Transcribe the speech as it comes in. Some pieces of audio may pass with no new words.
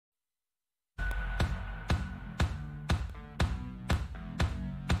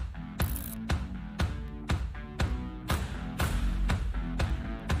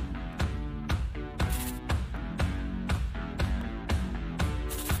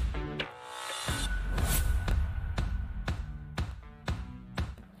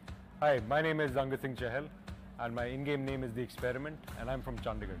Hi, my name is Anga Singh Chahal and my in-game name is The Experiment and I'm from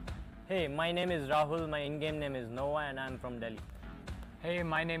Chandigarh. Hey, my name is Rahul, my in-game name is Nova and I'm from Delhi. Hey,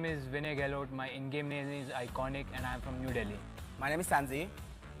 my name is Vinay Gehlot, my in-game name is Iconic and I'm from New Delhi. My name is Sanzi,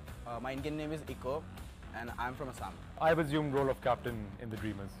 my in-game name is Eco and I'm from Assam. I've assumed role of captain in the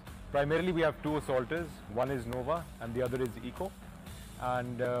Dreamers. Primarily we have two assaulters, one is Nova and the other is Eco.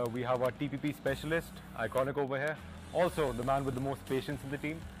 And we have our TPP specialist, Iconic over here. Also the man with the most patience in the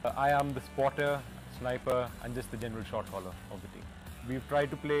team. I am the spotter, sniper and just the general shot caller of the team. We've tried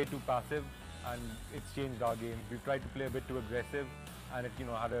to play too passive and it's changed our game. We've tried to play a bit too aggressive and it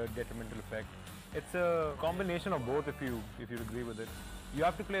had a detrimental effect. It's a combination of both if you agree with it. You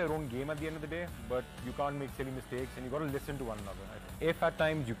have to play your own game at the end of the day, but you can't make silly mistakes and you got to listen to one another. I think. If at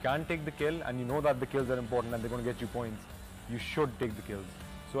times you can take the kill and you know that the kills are important and they're going to get you points, you should take the kills.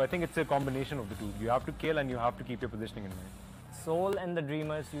 So I think it's a combination of the two. You have to kill and you have to keep your positioning in mind. Soul and the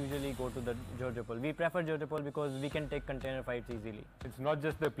Dreamers usually go to the Georgia Pole. We prefer Georgia Pole because we can take container fights easily. It's not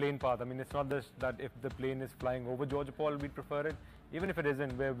just the plane path. I mean, it's not just that if the plane is flying over Georgia Pole, we prefer it. Even if it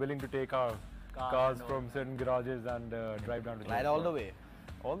isn't, we're willing to take our cars from certain garages and drive down to Glide all the way.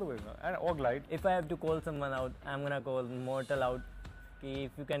 All the way, or glide. If I have to call someone out, I'm gonna call Mortal out.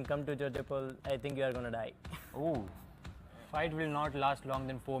 If you can come to Georgia Pole, I think you are gonna die. Oh. Fight will not last long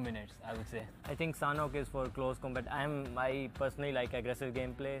than 4 minutes, I would say. I think Sanhok is for close combat. I personally like aggressive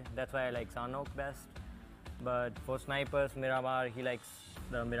gameplay. That's why I like Sanhok best. But for snipers, Miramar, he likes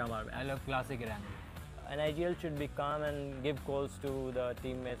the Miramar best. I love classic Iran. An IGL should be calm and give calls to the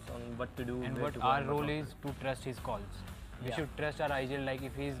teammates on what to do. And what our role is to trust his calls. We should trust our IGL, like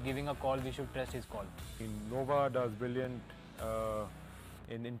if he's giving a call, we should trust his call. Nova does brilliant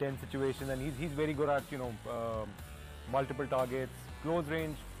in intense situations and he's very good at, multiple targets. Close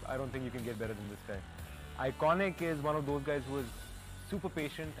range, I don't think you can get better than this guy. Iconic is one of those guys who is super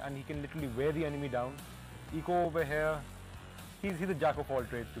patient and he can literally wear the enemy down. Eco over here, he's a jack of all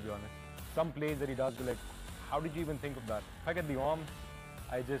trades, to be honest. Some plays that he does, you're like, how did you even think of that? If I get the arm,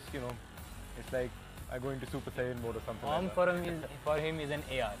 I just, it's like I go into Super Saiyan mode or something Arm like that. for him is an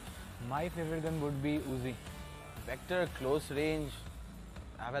AR. My favorite gun would be Uzi. Vector, close range.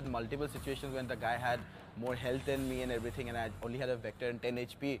 I've had multiple situations when the guy had more health than me and everything and I only had a Vector and 10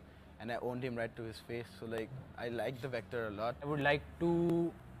 HP and I owned him right to his face. So like, I like the Vector a lot. I would like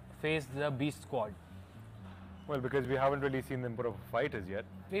to face the Beast Squad. Well, because we haven't really seen them put up a fight as yet.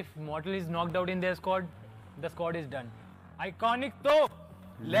 If Mortal is knocked out in their squad, the squad is done. Iconic though!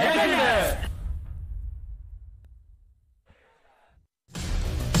 Legendary!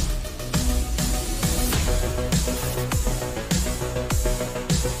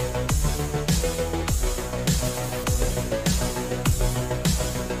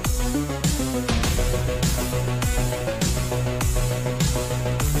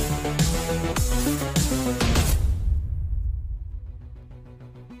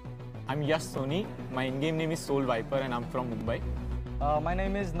 I'm Yash Soni. My in-game name is Soul Viper and I'm from Mumbai. My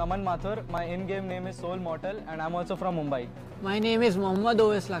name is Naman Mathur. My in-game name is Soul Mortal and I'm also from Mumbai. My name is Mohammad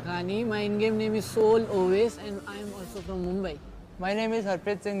Owais Lakhani. My in-game name is Soul Owais and I am also from Mumbai. My name is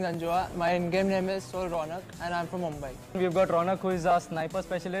Harpreet Singh Zanjua. My in-game name is Soul Ronak and I'm from Mumbai. We've got Ronak, who is our sniper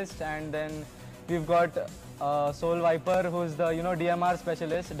specialist, and then we've got Soul Viper, who's the DMR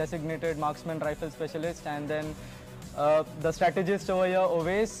specialist, designated marksman rifle specialist, and then the strategist over here,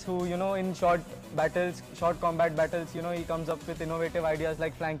 Owais, who in short combat battles, he comes up with innovative ideas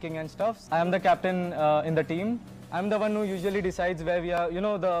like flanking and stuff. I am the captain in the team. I'm the one who usually decides where we are,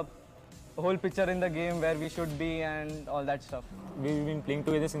 the whole picture in the game, where we should be and all that stuff. We've been playing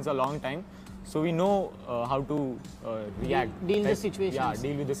together since a long time, so we know how to react. Deal the situations. Yeah,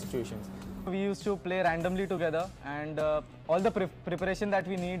 deal with the situations. We used to play randomly together, and all the preparation that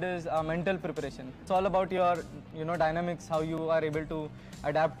we need is mental preparation. It's all about your dynamics, how you are able to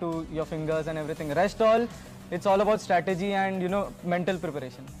adapt to your fingers and everything. Rest all, it's all about strategy and mental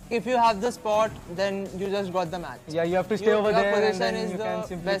preparation. If you have the spot, then you just got the match. Yeah, you have to stay over there and then is you the can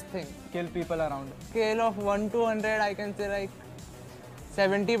simply best thing. kill people around. Scale of 1 to 100, I can say like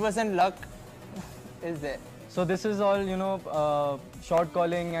 70% luck is there. So this is all, shot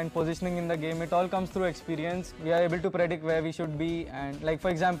calling and positioning in the game. It all comes through experience. We are able to predict where we should be, and like for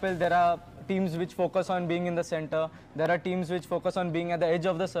example, there are teams which focus on being in the center. There are teams which focus on being at the edge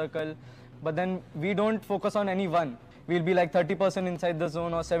of the circle. But then we don't focus on any one. We'll be like 30% inside the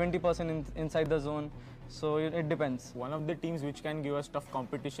zone or 70% inside the zone. So it depends. One of the teams which can give us tough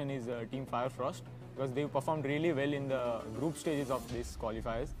competition is Team Firefrost, because they performed really well in the group stages of these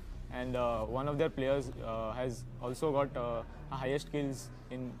qualifiers. And one of their players has also got highest kills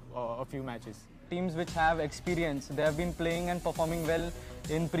in a few matches. teams which have experience. They have been playing and performing well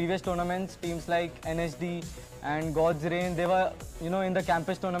in previous tournaments. Teams like NHD and God's Reign, they were, in the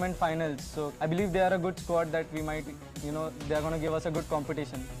campus tournament finals. So I believe they are a good squad that we might, they are going to give us a good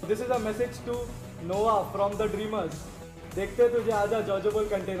competition. This is a message to Nova from the Dreamers. देखते तुझे आजा जॉर्जेबल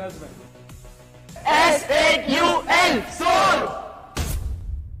containers में. SAUL, Soul.